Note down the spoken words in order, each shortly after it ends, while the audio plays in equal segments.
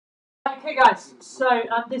Okay guys, so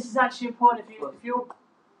this is actually important if you'll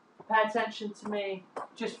pay attention to me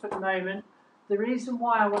just for the moment. The reason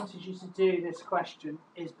why I wanted you to do this question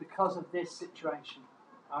is because of this situation.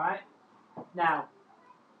 Alright? Now,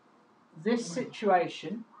 this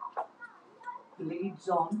situation leads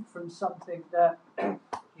on from something that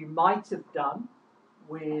you might have done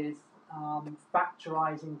with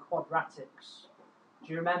factorising quadratics.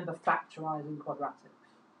 Do you remember factorising quadratics?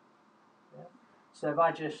 Yeah. So if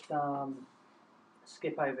I just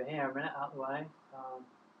skip over here a minute, out of the way,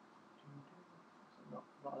 not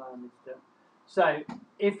allowing me to do it. So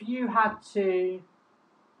if you had to,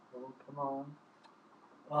 oh come on,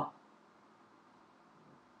 all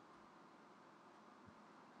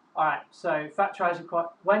right. So factorising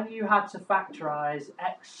when you had to factorise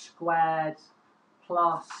x squared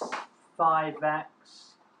plus 5x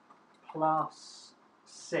plus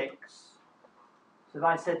 6. So if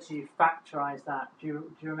I said to you, factorise that, do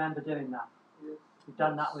you remember doing that? Yes. You've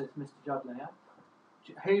done that with Mr. Jodley, yeah?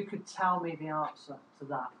 Who could tell me the answer to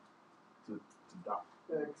that? To that.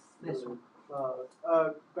 X. This one.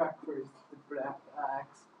 Backwards the black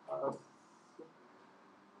x plus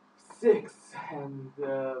 6 and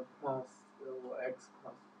plus x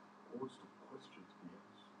plus. What's the question to be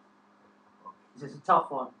honest? Is this a tough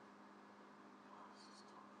one?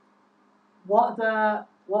 What are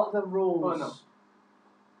the rules? Oh, no.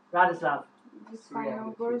 Radislav. These five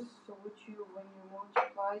numbers, so which when you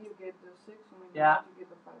multiply, you get the 6, and when you Yeah. add, you get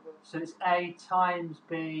the 5. So it's a times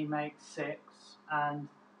b makes 6, and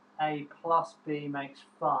a plus b makes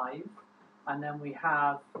 5, and then we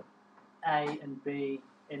have a and b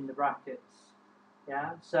in the brackets.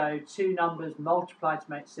 Yeah. So two numbers multiply to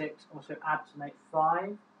make 6, also add to make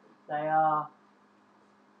 5. They are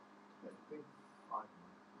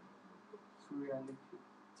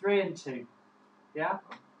 3 and 2. Yeah.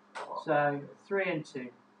 So 3 and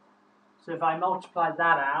 2. So if I multiply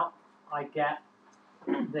that out, I get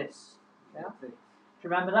this. Yeah. Do you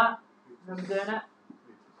remember that? Remember doing it?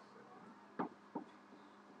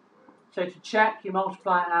 So to check, you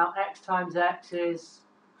multiply it out. X times x is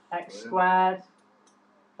x squared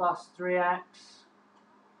plus 3x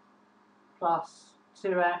plus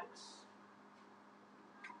 2x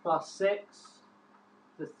plus 6.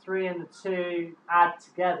 The 3 and the 2 add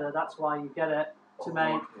together. That's why you get it to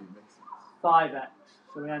make 5x.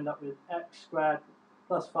 So we end up with x squared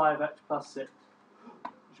plus 5x plus 6.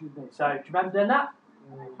 So do you remember doing that?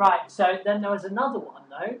 Right, so then there was another one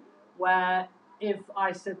though, where if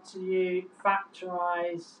I said to you,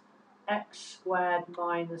 factorise x squared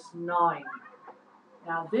minus 9.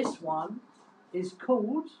 Now this one is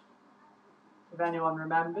called, if anyone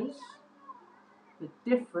remembers, the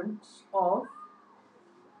difference of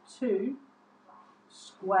two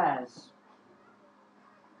squares.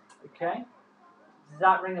 Okay? Does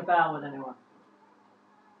that ring a bell with anyone?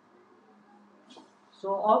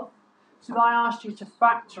 Sort of. So if I asked you to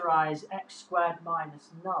factorise x squared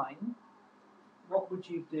minus 9, what would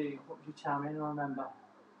you do? What would you tell me? Anyone remember?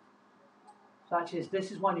 So actually,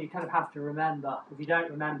 this is one you kind of have to remember. If you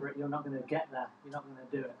don't remember it, you're not going to get there. You're not going to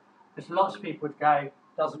do it. Because lots of people would go,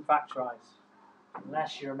 doesn't factorise,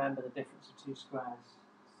 unless you remember the difference of two squares.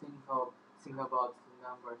 Think about the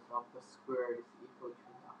numbers of the square is equal to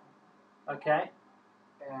 9. Okay.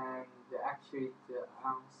 And actually the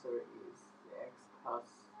answer is x plus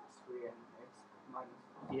 3 and x minus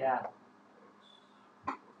 1. Yeah.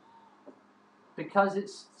 Because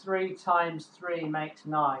it's 3 times 3 makes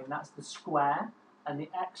 9, that's the square, and the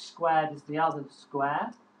x squared is the other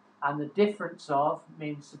square, and the difference of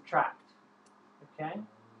means subtract. Okay?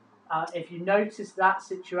 If you notice that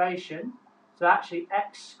situation, so actually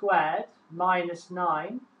x squared minus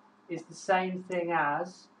 9 is the same thing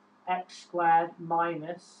as x squared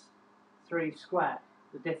minus 3 squared,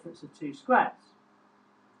 the difference of two squares.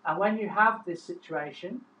 And when you have this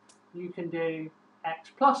situation, you can do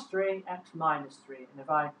x plus 3, x minus 3. And if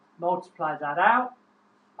I multiply that out,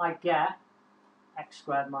 I get x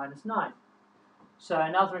squared minus 9. So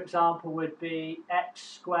another example would be x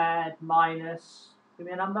squared minus, give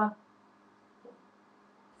me a number,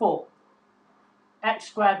 4. X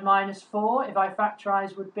squared minus 4, if I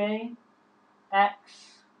factorise, would be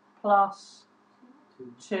x plus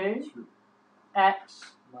 2,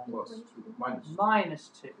 x minus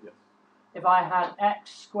 2. Yes. If I had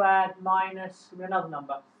x squared minus, give me another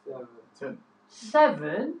number. 10.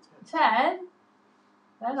 7? 10?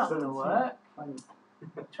 They're not going to work.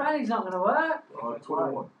 20's not going to work.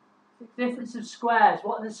 21. Difference of squares.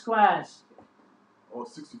 What are the squares? Or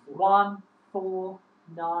 64. 1, 4,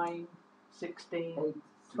 9, 16,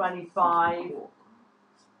 25,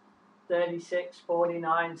 36,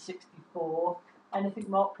 49, 64. anything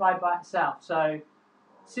multiplied by itself. So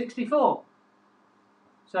 64.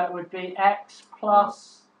 So it would be x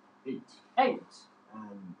plus 8. 8.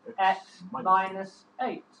 And X minus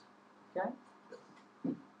 8. Okay?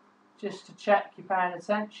 Just to check you're paying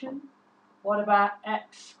attention. What about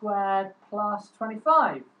x squared plus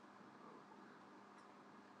 25?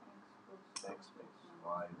 X makes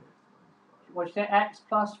 5. What do you think? X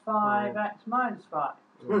plus 5, x minus 5.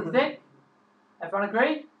 What do you think? Everyone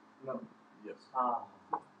agree? No. Yes. Ah,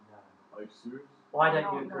 no. Are you serious? Why don't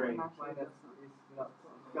No, you agree? Minus is not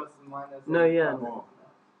because minus. No, is yeah. plus. Oh.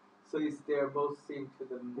 So is they're both same to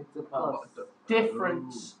the It's a plus. plus.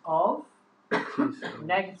 Difference of Two.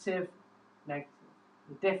 negative. The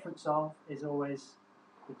difference of is always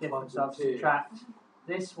the difference of Positive. subtract.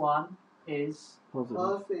 This one is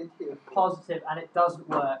Positive. positive and it doesn't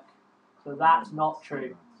work. So that's not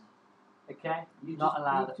true. Okay? You Not just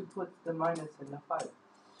allowed. need to put the minus in the 5.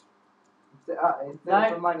 Instead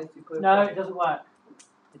No. of a minus, you put No, a it doesn't work.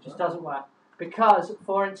 It just doesn't work. Because,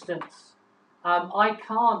 for instance, I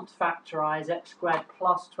can't factorise x squared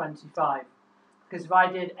plus 25. Because if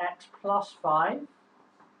I did x plus 5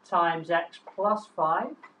 times x plus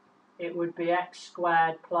 5, it would be x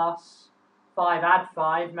squared plus 5 add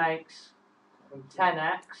 5 makes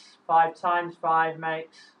 10x. 5 times 5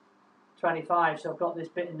 makes 25. So I've got this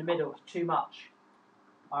bit in the middle. It's too much.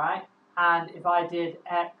 Alright? And if I did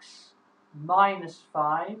x minus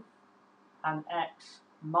 5 and x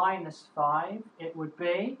minus 5, it would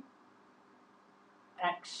be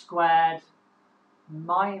x squared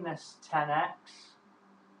minus 10x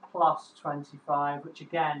plus 25, which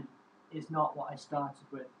again is not what I started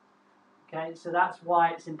with. Okay, so that's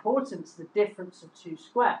why it's important. It's the difference of two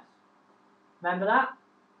squares. Remember that?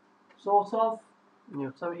 Sort of?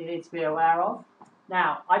 Yeah. So you need to be aware of.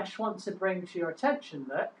 Now, I just want to bring to your attention,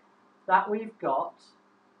 look, that we've got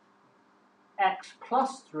x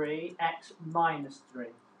plus 3, x minus 3,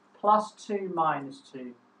 plus 2 minus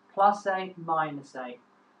 2, plus 8 minus 8.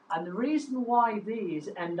 And the reason why these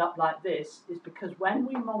end up like this is because when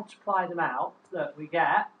we multiply them out, look, we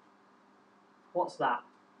get, what's that?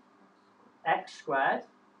 X squared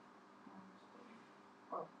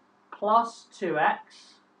plus 2x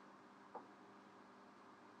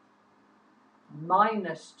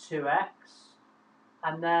minus 2x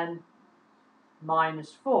and then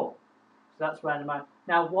minus 4. So that's where the minus.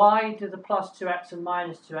 Now, why do the plus 2x and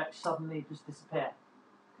minus 2x suddenly just disappear?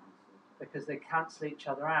 Because they cancel each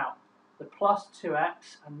other out. The plus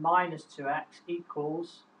 2x and minus 2x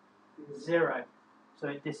equals 0. So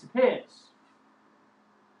it disappears.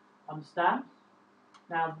 Understand?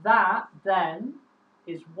 Now that then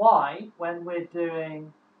is why when we're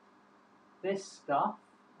doing this stuff,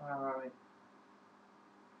 where are we?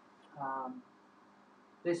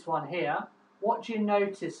 This one here, what do you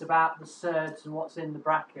notice about the surds and what's in the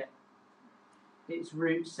bracket? It's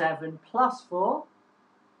root 7 plus 4,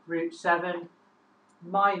 root 7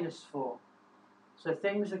 minus 4. So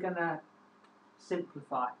things are going to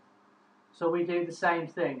simplify. So we do the same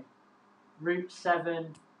thing. Root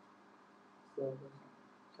 7, so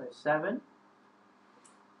 7.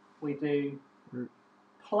 We do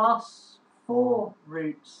plus 4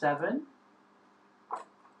 root 7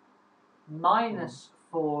 minus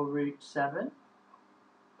 4 root 7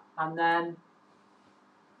 and then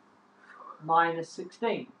minus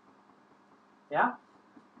 16. Yeah?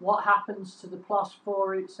 What happens to the plus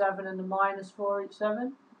 4 root 7 and the minus 4 root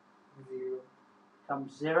 7? 0.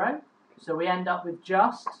 Comes 0. So we end up with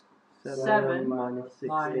just 7 minus 16.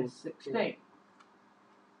 minus 16.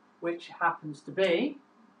 Which happens to be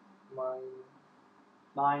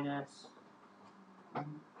minus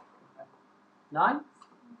 9.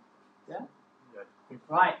 Yeah?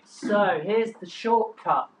 Right, so here's the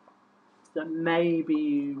shortcut that maybe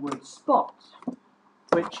you would spot,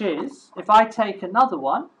 which is, if I take another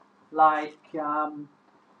one, like,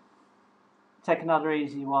 take another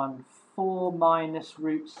easy one, 4 minus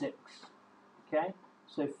root 6, okay?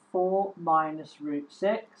 So 4 minus root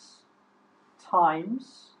 6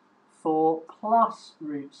 times 4 plus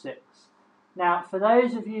root 6. Now, for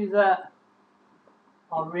those of you that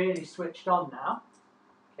are really switched on now,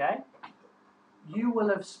 okay, you will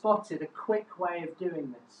have spotted a quick way of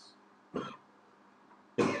doing this.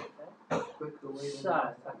 So,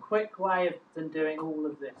 a quick way than doing all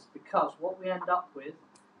of this, because what we end up with,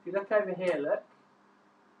 if you look over here, look,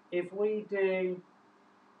 if we do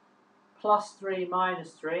plus 3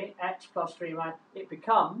 minus 3, x plus 3 minus, it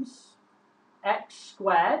becomes x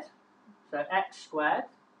squared, so x squared,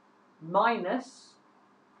 minus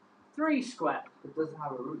 3 squared. It doesn't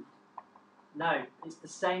have a root. No, it's the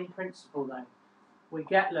same principle though. We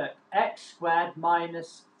get, look, x squared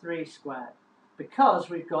minus 3 squared, because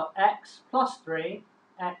we've got x plus 3,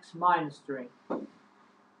 x minus 3.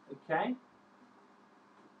 Okay?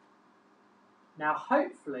 Now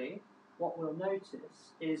hopefully what we'll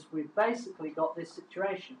notice is we've basically got this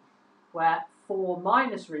situation where 4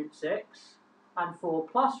 minus root 6 and 4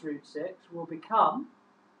 plus root 6 will become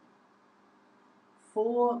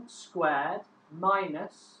 4 squared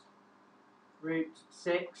minus root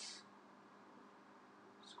 6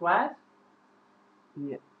 squared.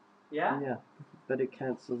 Yeah. Yeah? Yeah. But it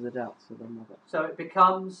cancels it out, so then what? So it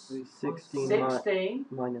becomes 16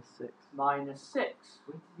 minus 6. minus 6,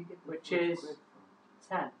 Where did you get the which 4 is squared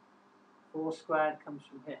 10. 4 squared comes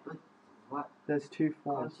from here. from? What? There's 2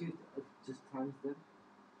 4s. Can't you just times them?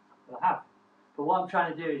 But I have. But what I'm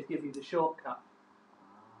trying to do is give you the shortcut.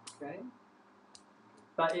 Okay?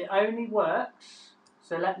 But it only works,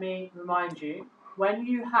 so let me remind you, when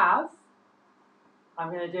you have, I'm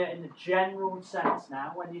going to do it in a general sense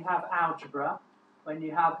now, when you have algebra, when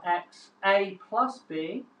you have x a plus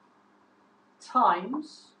b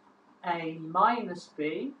times a minus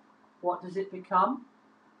b, what does it become?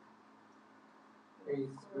 A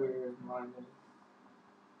squared minus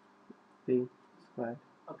B squared.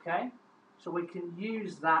 Okay? So we can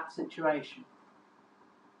use that situation.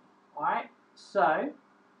 Alright? So,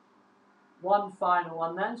 one final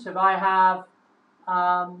one then. So if I have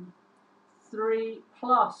 3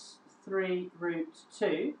 plus 3 root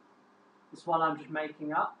 2, this one I'm just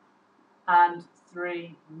making up, and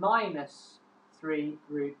 3 minus 3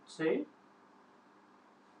 root 2,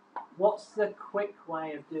 what's the quick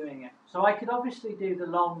way of doing it? So I could obviously do the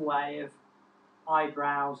long way of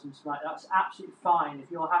eyebrows and stuff like that. That's absolutely fine if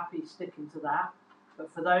you're happy sticking to that.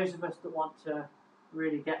 But for those of us that want to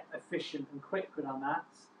really get efficient and quick on that,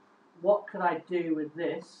 what could I do with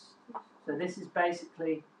this? So this is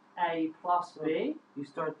basically a plus b. You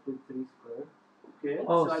start with 3 squared. Good.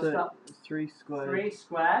 Oh, so I so start 3 squared 3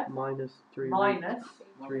 squared minus 3 minus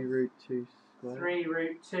 3 root 2 squared. 3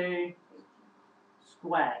 root 2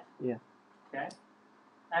 squared. Yeah. Okay.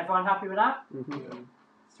 Everyone happy with that? Mm-hmm.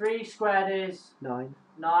 3 squared is 9.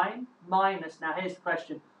 9 minus, now here's the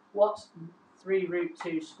question, what's 3 root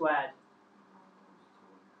 2 squared?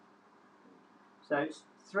 So it's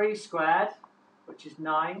 3 squared, which is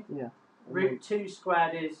 9. Yeah. And Root 2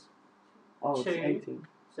 squared is oh, 2. it's 18.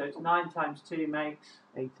 So it's 9 times 2 makes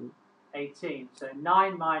 18. 18. So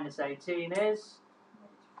 9 minus 18 is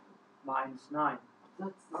minus 9.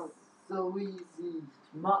 That's so easy.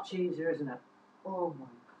 It's much easier, isn't it? Oh my.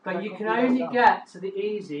 But you can only get to the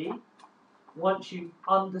easy once you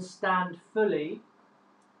understand fully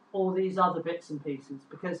all these other bits and pieces.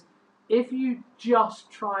 Because if you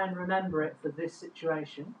just try and remember it for this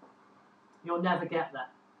situation, you'll never get there.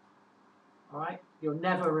 Alright? You'll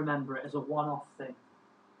never remember it as a one-off thing.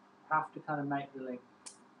 You have to kind of make the link.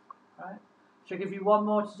 Alright? Should I give you one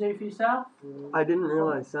more to do for yourself? I didn't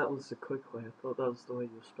realise that was the quick way. I thought that was the way you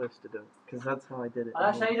were supposed to do it. Because that's how I did it. Oh,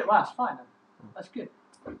 that's how you do it. Well, that's fine then. That's good.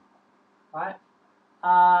 Alright?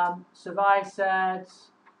 So if I said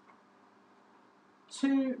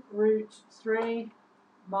 2 root 3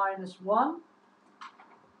 minus 1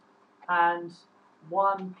 and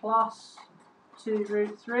 1 plus 2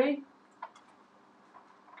 root 3,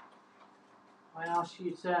 I ask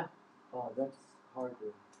you to... Oh, that's harder.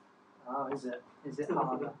 Oh, is it? Is it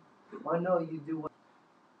harder? Oh no, you do what?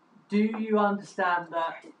 Do you understand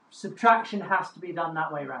that subtraction has to be done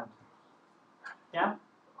that way round? Yeah?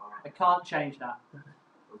 I can't change that.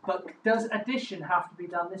 But does addition have to be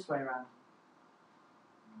done this way round?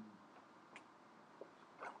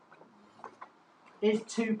 Is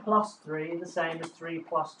 2 plus 3 the same as 3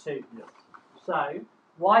 plus 2? Yes. So,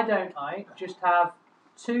 why don't I just have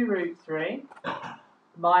 2 root 3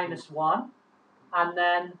 minus 1 and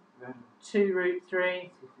then 2 root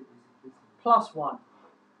 3 plus 1?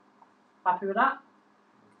 Happy with that?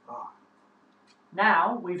 Ah.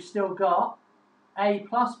 Now we've still got a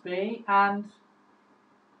plus b and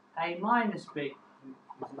a minus b.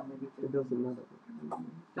 It doesn't matter.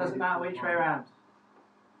 Doesn't matter which way around.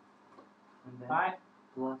 And then Right?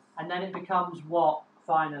 plus And then it becomes what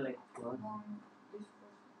finally? plus.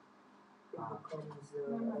 Becomes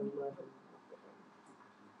 11.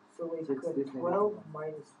 So we So it's could this 12 negative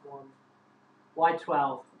minus 1. Why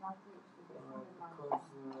 12? Because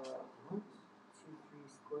 2, 3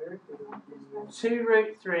 squared, it would be 2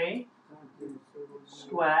 root 3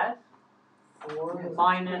 squared 4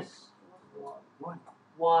 minus 1.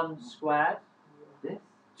 1 squared. This?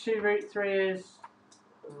 2 root 3 is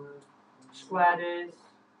squared is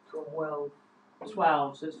 12.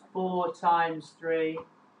 12. So it's 4 times 3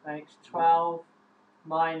 makes 12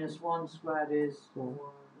 minus 1 squared is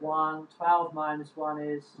 1. 12 minus 1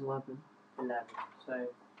 is 11. 11. So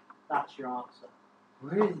that's your answer.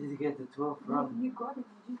 Where did you get the 12 from? You got it,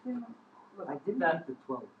 you just didn't. I didn't get the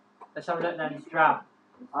 12. Let's have a look then. Grab.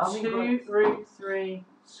 I only 2 got- root 3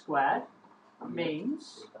 squared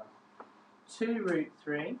means 2 root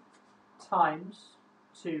 3 times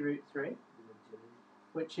 2 root 3,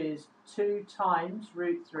 which is 2 times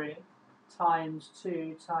root 3 times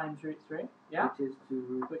 2 times root 3. Yeah? Which is 2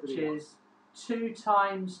 root Which 3. is 2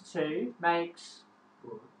 times 2 makes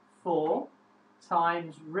 4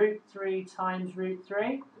 times root 3 times root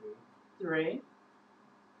 3, 3.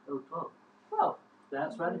 Oh, 12. Well,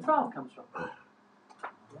 that's where the 12 comes from.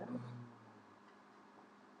 Yeah.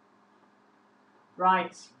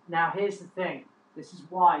 Right, now here's the thing. This is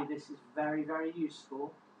why this is very, very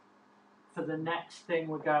useful for the next thing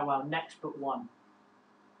we're going, well, next but one.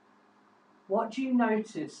 What do you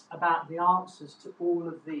notice about the answers to all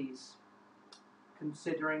of these,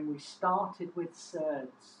 considering we started with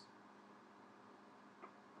surds?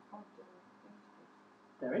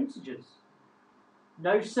 They're integers.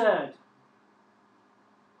 No surd.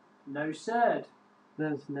 No surd.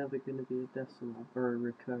 There's never going to be a decimal or a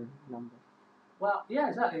recurring number. Well, yeah,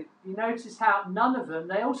 exactly. You notice how none of them,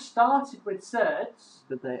 they all started with surds.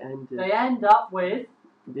 But they ended They end up with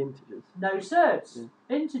integers. no surds.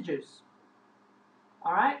 Yeah. Integers.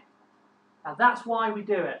 Alright? Now that's why we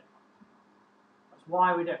do it. That's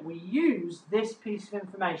why we do it. We use this piece of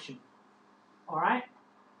information. Alright?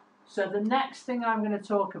 So the next thing I'm going to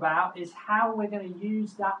talk about is how we're going to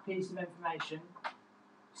use that piece of information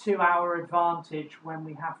to our advantage when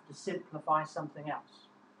we have to simplify something else.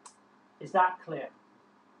 Is that clear?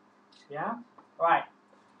 Yeah? Right.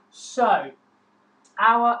 So,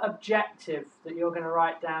 our objective that you're going to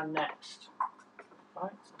write down next.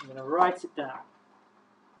 Right? I'm going to write it down.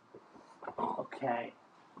 Okay.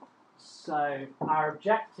 So, our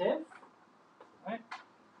objective, right,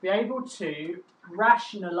 be able to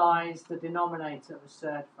rationalise the denominator of a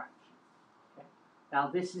surd fraction. Okay. Now,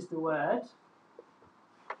 this is the word.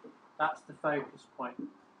 That's the focus point.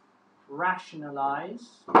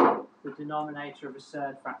 Rationalise the denominator of a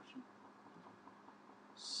surd fraction.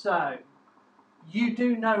 So, you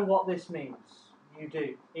do know what this means. You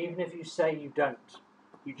do. Even if you say you don't.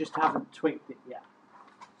 You just haven't tweaked it yet.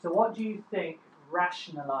 So what do you think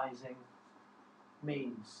rationalising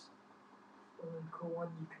means? Like one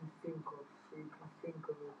you can think of, so you can think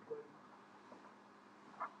of it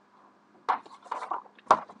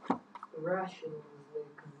like rational is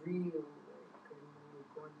like real,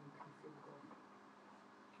 like one you can think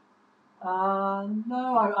of.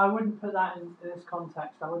 No, I wouldn't put that in this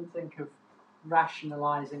context. I wouldn't think of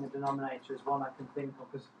rationalising a denominator as one I can think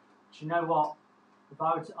of, because do you know what? If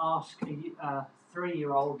I were to ask a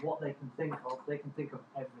 3-year-old what they can think of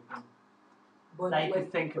everything. But They like,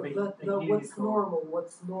 could think of it. But a what's unicorn. normal?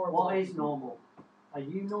 What's normal? What is normal? Are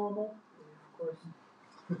you normal? Yeah, of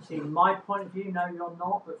course. See, from my point of view, no, you're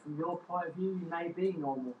not. But from your point of view, you may be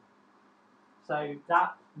normal. So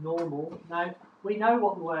that normal. No, we know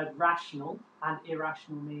what the word rational and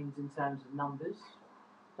irrational means in terms of numbers,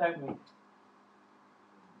 don't we?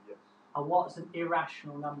 Yes. And what's an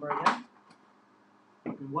irrational number again?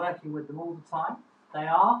 We've been working with them all the time. They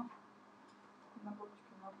are Number which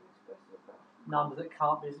cannot be expressed as a fraction. numbers that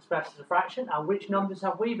can't be expressed as a fraction. And which numbers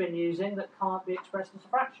have we been using that can't be expressed as a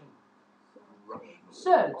fraction? Rational.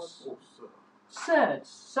 Surds. Oh, sir. Surds.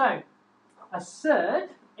 So, a surd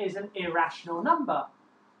is an irrational number.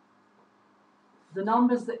 The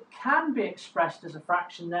numbers that can be expressed as a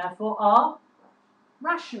fraction, therefore, are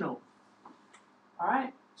rational.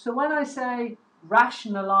 Alright? So when I say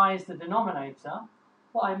rationalise the denominator,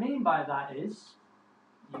 what I mean by that is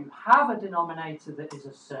you have a denominator that is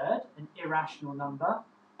a surd, an irrational number,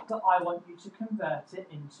 but I want you to convert it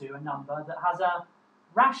into a number that has a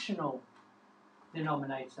rational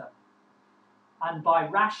denominator. And by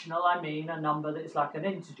rational, I mean a number that is like an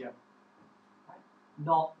integer, right?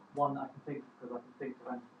 Not one that I can think of, because I can think of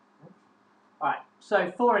anything. Okay? Alright,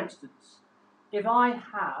 so for instance, if I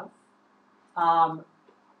have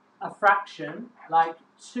a fraction like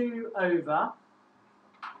 2 over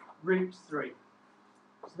root 3.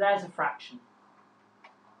 So there's a fraction.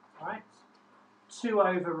 Alright? 2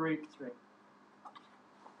 over root 3.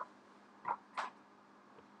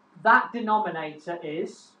 That denominator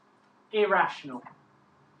is irrational.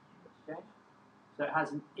 Okay? So it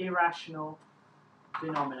has an irrational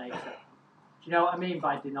denominator. Do you know what I mean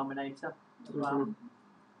by denominator as well?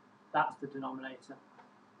 That's the denominator.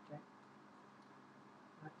 Okay?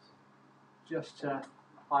 Just to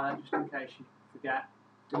highlight, just in case you forget,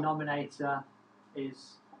 denominator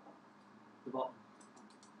is the bottom.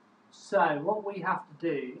 So what we have to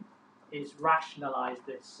do is rationalise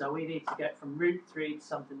this. So we need to get from root 3 to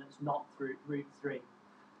something that's not root 3.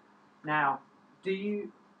 Now,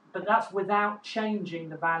 but that's without changing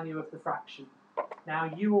the value of the fraction. Now,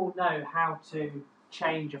 you all know how to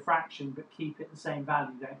change a fraction but keep it the same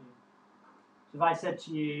value, don't you? So if I said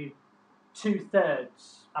to you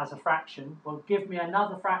 2/3 as a fraction, well, give me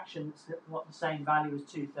another fraction that's got the same value as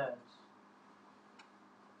 2/3.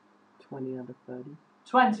 20 out of 30.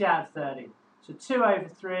 20 out of 30. So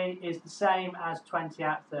 2/3 is the same as 20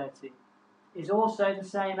 out of 30. Is also the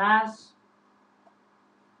same as?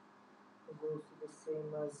 It's also the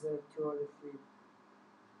same as 2/3.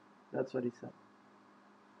 That's what he said.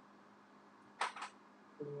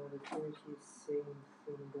 20/3 is same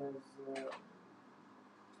thing as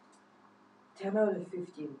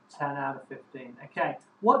 10/15. 10 out of 15. Okay.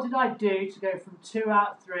 What did I do to go from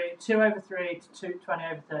 2/3 to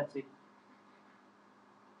 20/30?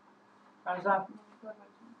 How's that?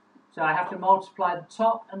 So I have to multiply the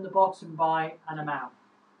top and the bottom by an amount.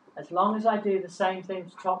 As long as I do the same thing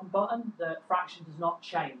to top and bottom, the fraction does not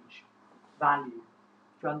change value.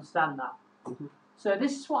 Do you understand that? Mm-hmm. So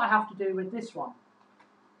this is what I have to do with this one.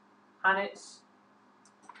 And it's,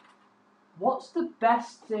 what's the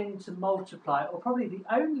best thing to multiply, or probably the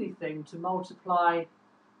only thing to multiply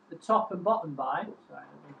the top and bottom by? Sorry,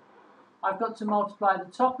 I've got to multiply the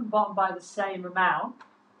top and bottom by the same amount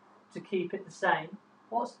to keep it the same.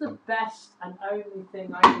 What's the best and only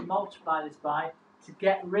thing I can multiply this by to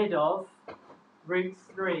get rid of root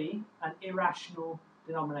 3, an irrational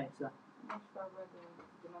denominator?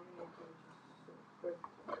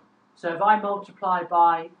 So if I multiply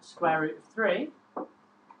by square root of 3,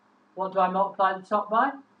 what do I multiply the top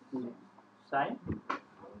by? Same.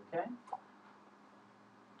 Okay.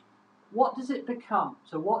 What does it become?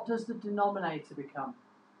 So what does the denominator become?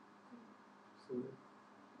 3.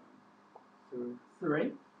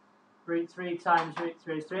 Root 3 times root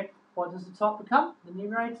 3 is 3. What does the top become? The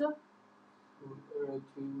numerator?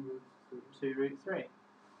 2 root 3.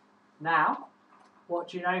 Now, what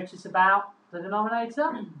do you notice about the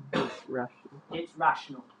denominator? It's rational. It's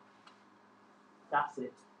rational. That's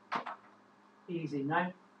it. Easy,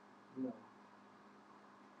 no? No.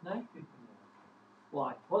 No?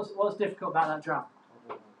 Why? What's difficult about that drum?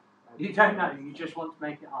 You don't know, you just want to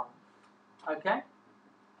make it hard. Okay?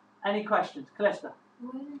 Any questions? Callista?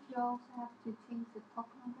 Wouldn't you also have to change the top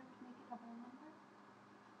number to make it a whole number?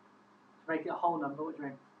 To make it a whole number, what do you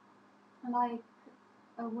mean? Like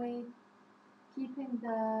a way keeping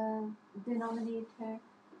the denominator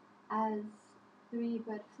as 3,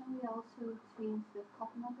 but can we also change the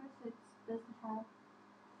top number so it doesn't have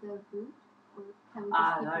the root? Or can we just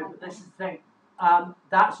keep it No, like but this that? is the thing.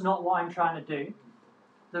 That's not what I'm trying to do.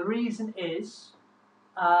 The reason is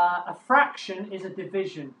a fraction is a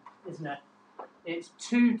division, isn't it? It's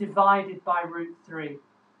 2 divided by root 3.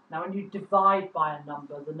 Now when you divide by a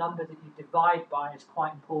number, the number that you divide by is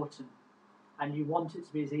quite important, and you want it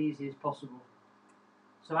to be as easy as possible.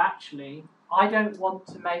 So actually, I don't want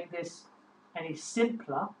to make this any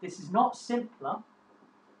simpler. This is not simpler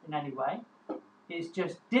in any way. It's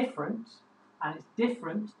just different, and it's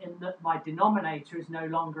different in that my denominator is no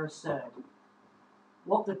longer a surd.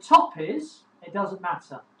 What the top is, it doesn't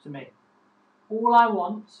matter to me. All I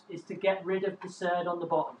want is to get rid of the surd on the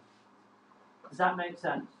bottom. Does that make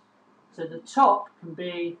sense? So the top can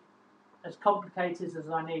be as complicated as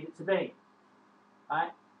I need it to be,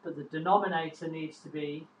 right? But the denominator needs to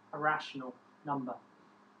be a rational number.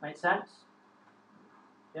 Make sense?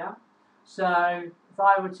 Yeah? So if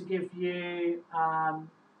I were to give you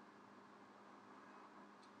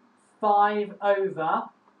 5 over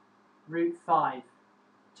root 5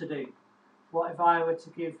 to do, what if I were to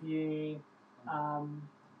give you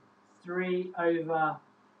 3 over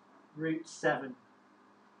root 7?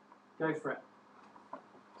 Go for it.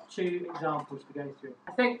 2 examples to go through.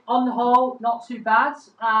 I think on the whole, not too bad.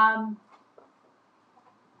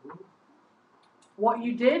 What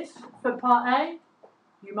you did for part A,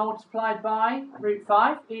 you multiplied by root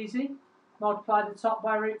 5, easy. Multiply the top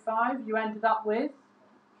by root 5, you ended up with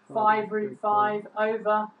 5 root 5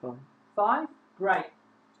 over 5. Great.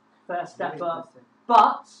 First step up.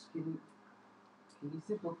 But, Can you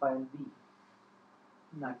simplify and B?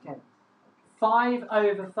 no, 5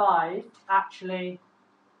 over 5 actually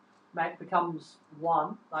becomes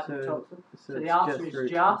 1, like we talked about. So the answer is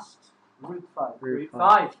just Root 5. root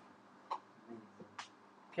 5.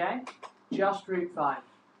 Okay? Just root 5.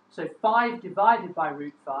 So 5 divided by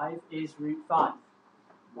root 5 is root 5.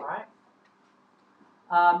 Alright?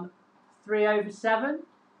 3 over 7.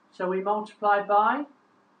 So we multiply by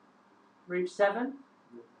root 7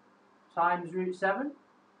 times root 7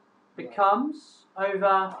 becomes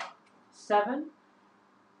over 7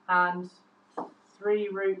 and 3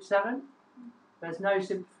 root 7. There's no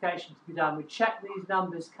simplification to be done. We check these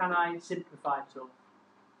numbers, can I simplify at all?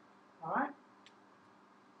 Alright?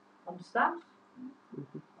 Understand?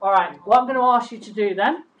 Alright, what I'm going to ask you to do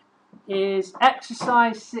then is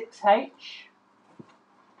exercise 6H.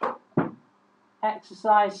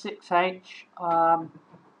 Exercise 6H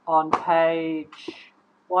on page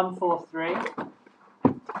 143.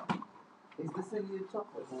 Is this a new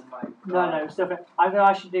topic? Oh my god. No, stop it. I'm going to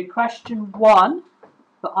ask you to do question 1,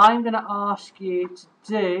 but I'm going to ask you to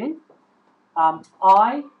do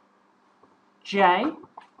I, J,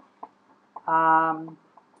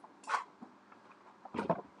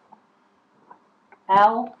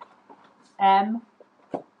 L, M,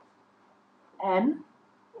 N,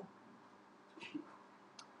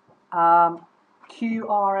 Q,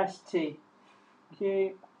 R, S, T.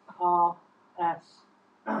 Q, R, S,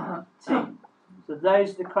 T. So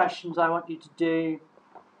those are the questions I want you to do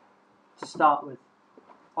to start with.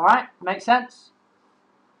 Alright, make sense?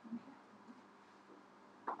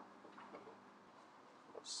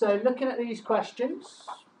 So looking at these questions,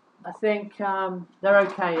 I think they're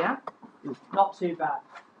okay, yeah? Not too bad.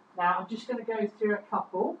 Now I'm just going to go through a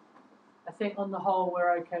couple. I think on the whole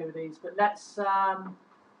we're okay with these, but let's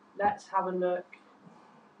have a look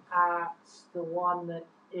at the one that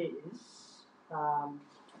is.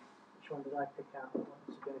 Which one did I pick out? I wanted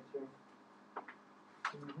to go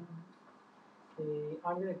through.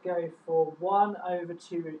 I'm going to go for 1 over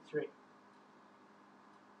 2 root 3.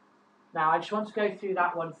 Now I just want to go through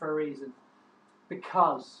that one for a reason.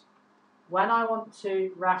 Because when I want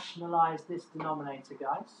to rationalise this denominator,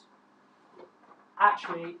 guys,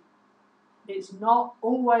 actually it's not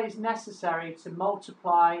always necessary to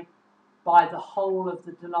multiply by the whole of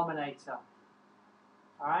the denominator.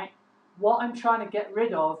 Alright? What I'm trying to get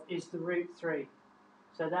rid of is the root 3.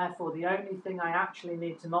 So therefore the only thing I actually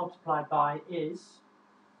need to multiply by is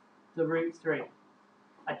the root 3.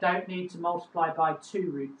 I don't need to multiply by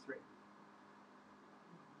 2 root 3.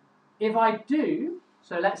 If I do,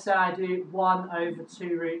 so let's say I do 1 over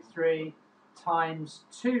 2 root 3 times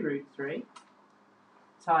 2 root 3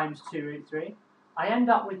 times 2 root 3, I end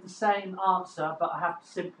up with the same answer, but I have to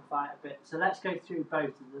simplify it a bit. So let's go through both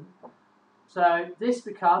of them. So this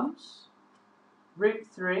becomes root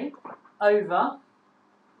 3 over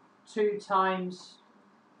 2 times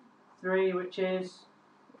 3, which is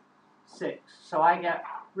 6. So I get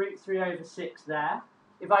root 3 over 6 there.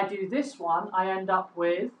 If I do this one, I end up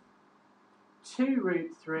with 2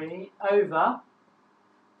 root 3 over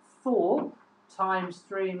 4 times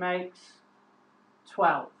 3 makes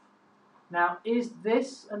 12. Now, is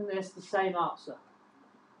this and this the same answer?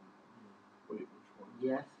 Wait, which one?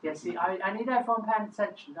 Yes. Yeah, see, I need everyone paying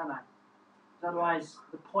attention, don't I? 'Cause otherwise,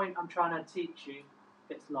 the point I'm trying to teach you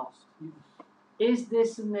gets lost. Is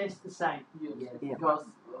this and this the same? Yes. Yeah. Because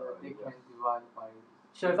they can divide by.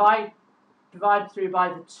 So if I divide through by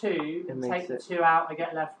the 2 and It take the makes 2 out, I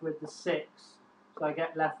get left with the 6. So I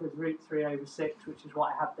get left with root 3 over 6, which is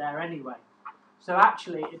what I have there anyway. So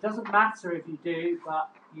actually, it doesn't matter if you do, but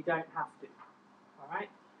you don't have to. Alright?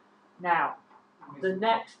 Now, the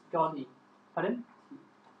next, gone. Pardon?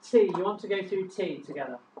 T. You want to go through T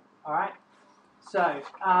together. Alright? So,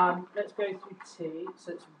 let's go through T.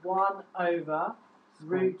 So it's 1 over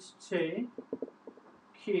root 2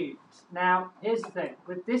 cubed. Now, here's the thing.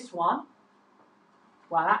 With this one,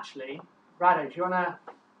 well, actually, Rado, do you want to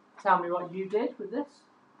tell me what you did with this?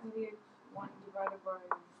 I did 1 divided by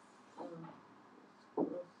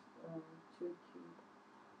plus 2 cubed.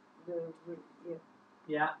 The root, yeah,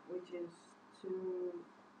 Yeah. which is 2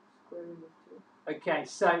 square root of 2. Okay,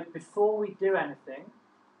 so before we do anything,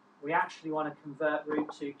 we actually want to convert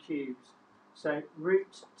root 2 cubed. So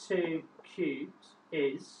root 2 cubed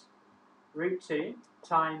is root 2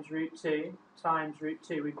 times root 2 times root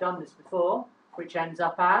 2. We've done this before, which ends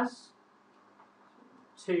up as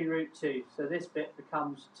 2 root 2. So this bit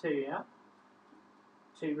becomes 2, yeah?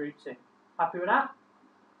 2 root 2. Happy with that?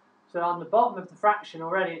 So on the bottom of the fraction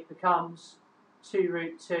already it becomes 2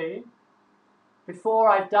 root 2 before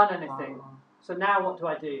I've done anything. So now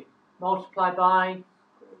what do? Multiply by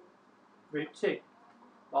root 2.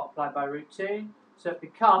 Multiply by root 2. So it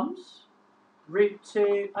becomes root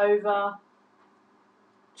 2 over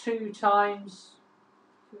 2 times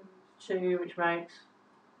 2, which makes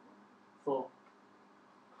 4.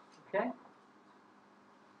 Okay?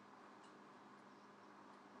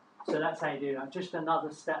 So that's how you do that. Just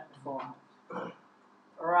another step before.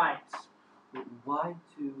 Right. Why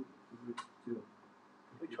 2 root 2?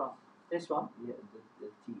 Which one? This one? Yeah, the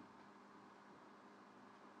T.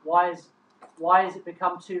 Why is it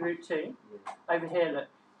become 2 root 2? Yeah. Over here, look.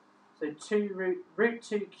 So root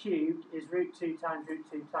 2 cubed is root 2 times root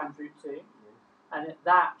 2 times root 2. And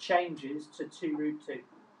that changes to 2 root 2.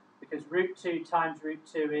 Because root 2 times root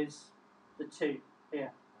 2 is the 2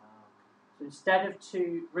 here. So instead of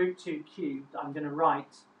root 2 cubed, I'm going to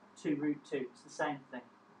write 2 root 2. It's the same thing.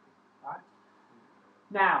 All right?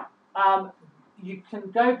 Now, you can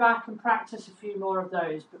go back and practice a few more of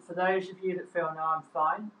those, but for those of you that feel, no, I'm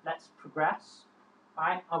fine, let's progress. All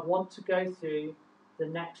right? I want to go through the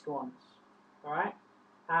next ones. All right?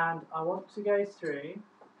 And I want to go through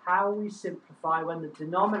how we simplify when the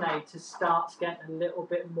denominator starts getting a little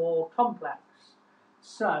bit more complex.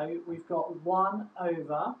 So we've got 1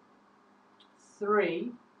 over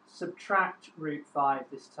 3 subtract root 5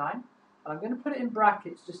 this time. I'm going to put it in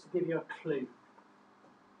brackets just to give you a clue.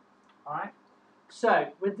 Alright? So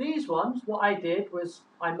with these ones, what I did was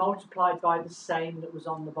I multiplied by the same that was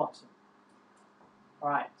on the bottom.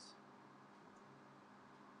 Alright.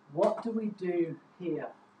 What do we do here?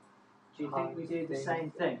 Do you think we do the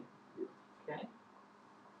same thing? Okay.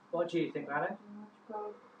 What do you think, Rado?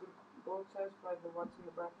 Multiply both sides by the ones in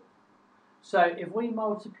the bracket. So if we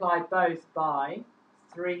multiply both by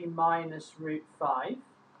 3 minus root 5,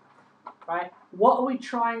 right? What are we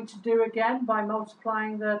trying to do again by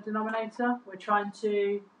multiplying the denominator? We're trying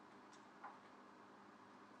to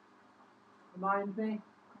remind me.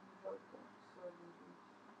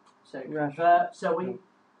 So convert. So we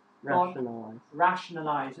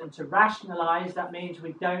rationalize, and to rationalize that means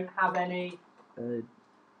we don't have any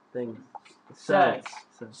things. So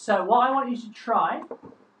what I want you to try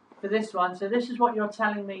for this one. So this is what you're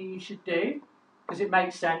telling me you should do, because it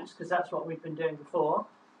makes sense, because that's what we've been doing before.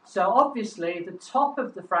 So obviously the top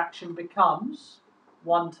of the fraction becomes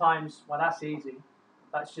 1 times, well that's easy,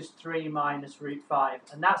 that's just 3 minus root 5,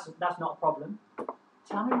 and that's not a problem.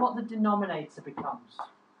 Tell me what the denominator becomes.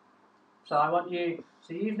 So I want you,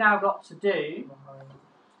 so you've now got to do,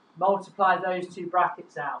 multiply those 2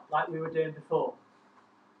 brackets out like we were doing before.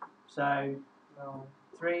 So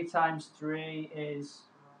 3 times 3 is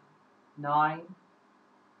 9,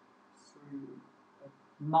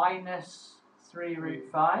 minus 3 root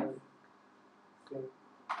 5,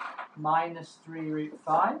 minus 3 root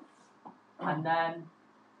 5, and then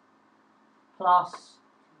plus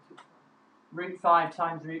root 5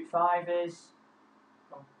 times root 5 is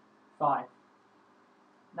 5.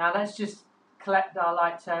 Now let's just collect our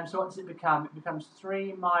like terms. So what does it become? It becomes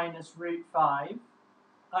 3 minus root 5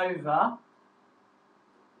 over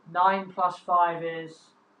 9 plus 5 is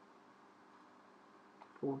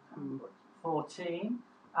 14.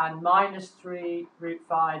 And minus 3 root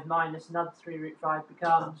 5 minus another 3 root 5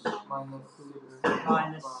 becomes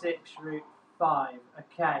minus 6 root 5.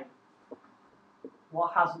 Okay.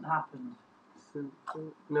 What hasn't happened?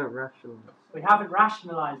 No, rationalize. We haven't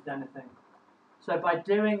rationalized anything. So by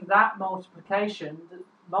doing that multiplication,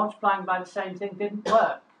 multiplying by the same thing didn't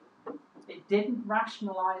work. It didn't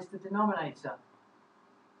rationalize the denominator.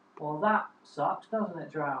 Well, that sucks, doesn't it,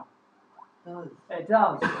 Drow? It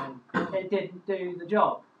does. It didn't do the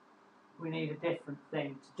job. We need a different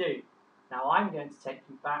thing to do. Now I'm going to take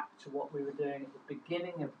you back to what we were doing at the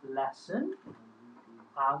beginning of the lesson.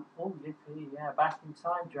 Oh, yippee, yeah, back in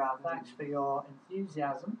time, Drow. Thanks for your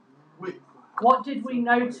enthusiasm. What did we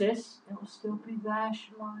notice? It will still be there,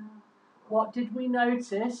 Shalaya. What did we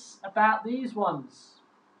notice about these ones?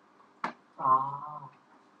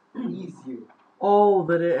 Easier. Oh,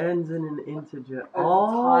 that it ends in an integer.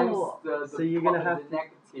 Oh, Times so you're gonna have the to.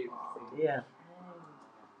 negative. Yeah.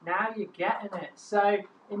 Now you're getting it. So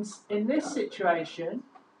in this situation,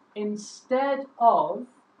 instead of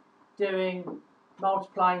doing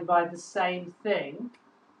multiplying by the same thing,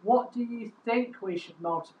 what do you think we should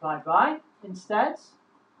multiply by instead?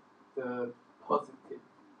 The positive.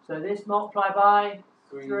 So this multiply by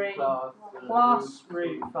 3 plus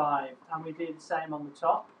root 5, and we do the same on the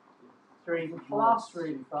top. 3 plus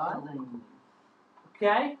root 5.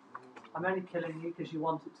 Okay? I'm only killing you because you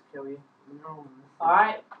want it to kill you.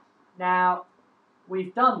 Alright, now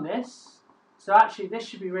we've done this, so actually this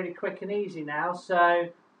should be really quick and easy now. So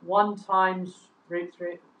 1 times root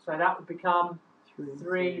 3, so that would become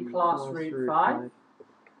 3 plus root 5.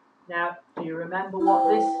 Now, do you remember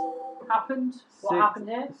what this happened? What happened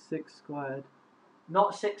here? 6 squared.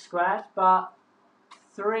 Not 6 squared, but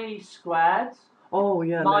 3 squared. Oh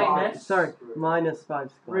yeah, minus, minus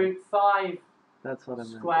 5 squared. Root 5 That's what I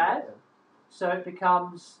meant. squared. So it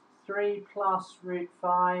becomes 3 plus root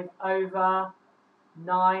 5 over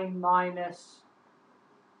 9 minus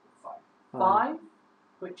 5,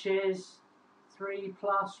 which is 3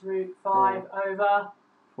 plus root 5 over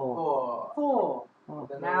 4. 4.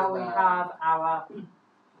 Now we have our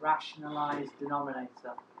rationalized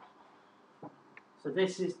denominator. So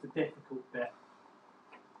this is the difficult bit.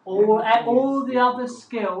 All the other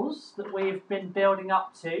skills that we've been building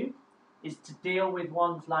up to is to deal with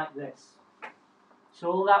ones like this.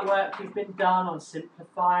 So all that work has been done on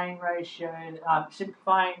simplifying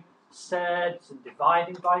simplifying surds and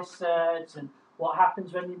dividing by surds and what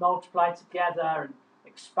happens when you multiply together and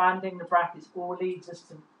expanding the brackets all leads us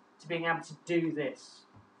to being able to do this.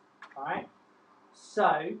 Alright?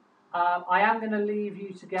 So I am going to leave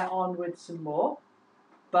you to get on with some more,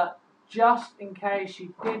 but just in case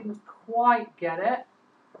you didn't quite get it,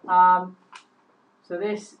 so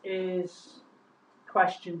this is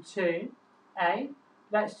question 2A.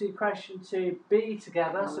 Let's do question 2B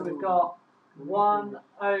together. So we've got 1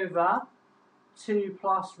 over 2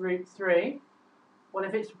 plus root 3. Well,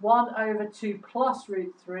 if it's 1 over 2 plus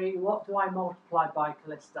root 3, what do I multiply by,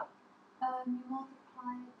 Callista? You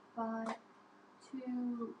multiply it by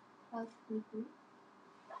 2 plus root 3.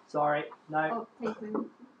 Sorry, no. Oh, take the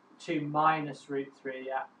root 2 minus root 3,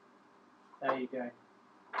 yeah. There you go.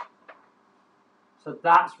 So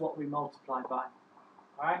that's what we multiply by.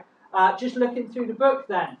 Alright? Just looking through the book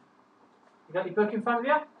then. You got your book in front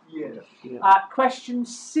of you? Yeah. Question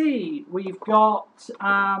C, we've got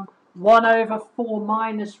 1 over 4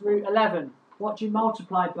 minus root 11. What do you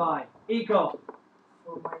multiply by? Igor?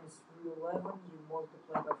 4 minus root 11, you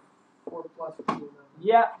multiply by 4 plus root 11.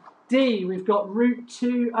 Yep. D, we've got root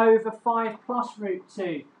 2 over 5 plus root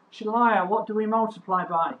 2. Shalaya, what do we multiply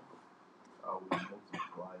by? We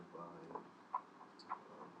multiply by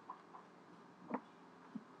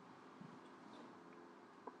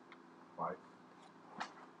 5.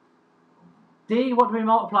 D, what do we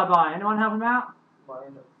multiply by? Anyone help him out?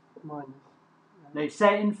 Minus. No,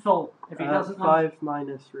 say it in full. If he doesn't know. 5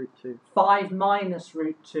 minus root 2. 5 minus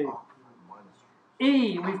root 2. Minus.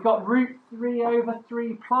 E, we've got root 3 over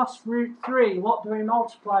 3 plus root 3. What do we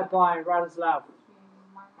multiply by, Radislav?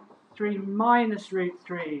 3 minus root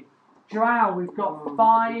 3. Joao, we've got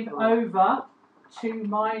 5 over 2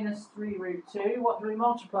 minus 3 root 2. What do we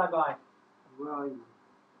multiply by? Where are you?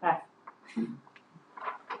 F. In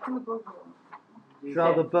the book.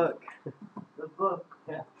 Draw the book. The book.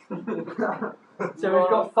 Yeah. So we've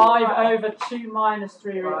got 5 over 2 minus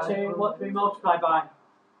 3 root 2. What do we multiply by?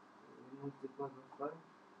 Multiply by 5.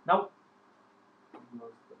 Nope.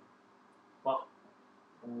 What?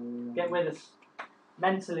 Get with us.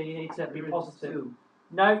 Mentally, you need to be positive. 2.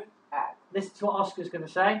 No. Listen to what Oscar's going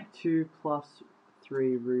to say. 2 plus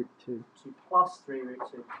 3 root 2. 2 plus 3 root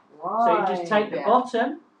 2. Why? So you just take the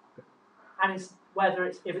bottom, and it's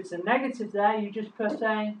if it's a negative there, you just put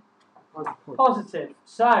a positive.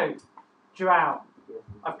 So, Joao,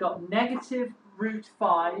 I've got negative root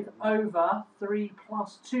 5 over 3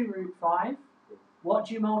 plus 2 root 5. What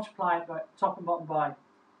do you multiply it by, top and bottom by?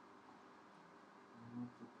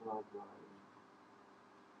 Multiply by.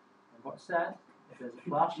 What's that? If there's a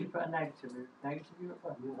plus, you put a negative root. Negative you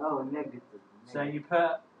put. Oh, negative. So you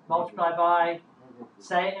put multiply by. Negative.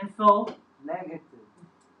 Say it in full. Negative.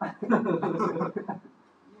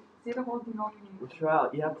 Say the whole denominator.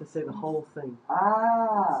 Throughout, you have to say the whole thing.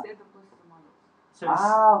 Ah. Say the plus the minus. So it's,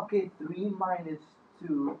 Okay. 3 minus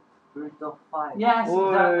 2 root of 5. yes,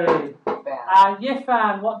 Oi. exactly. Bam.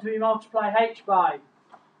 Yifan, what do we multiply h by?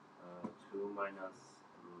 2 minus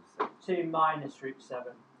root 2 minus root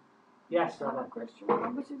 7. Yes, I have a brother. question.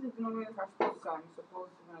 Remember, since the denominator has two signs, a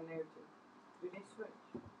positive and a negative, do they switch?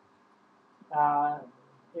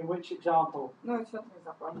 In which example? No, it's not an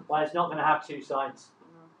example. Well, it's not going to have 2 signs.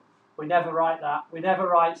 No. We never write that. We never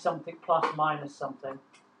write something plus minus something.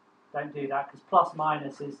 Don't do that, because plus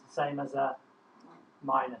minus is the same as a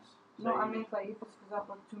minus. So No, I you- mean, like, if it's, for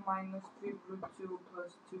example, 2 minus 3 root 2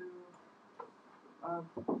 plus 2,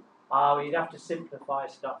 oh, you'd have to simplify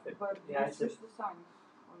stuff. but Yeah, you it's a, switch the signs,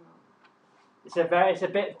 or no? it's a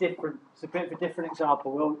bit different. It's a bit of a different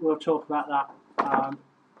example. We'll talk about that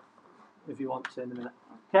if you want to in a minute.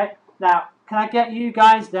 Okay. Now, can I get you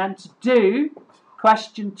guys then to do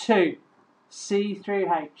question 2, C through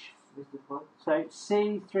H? This is what? So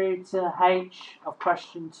C through to H of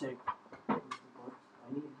question 2.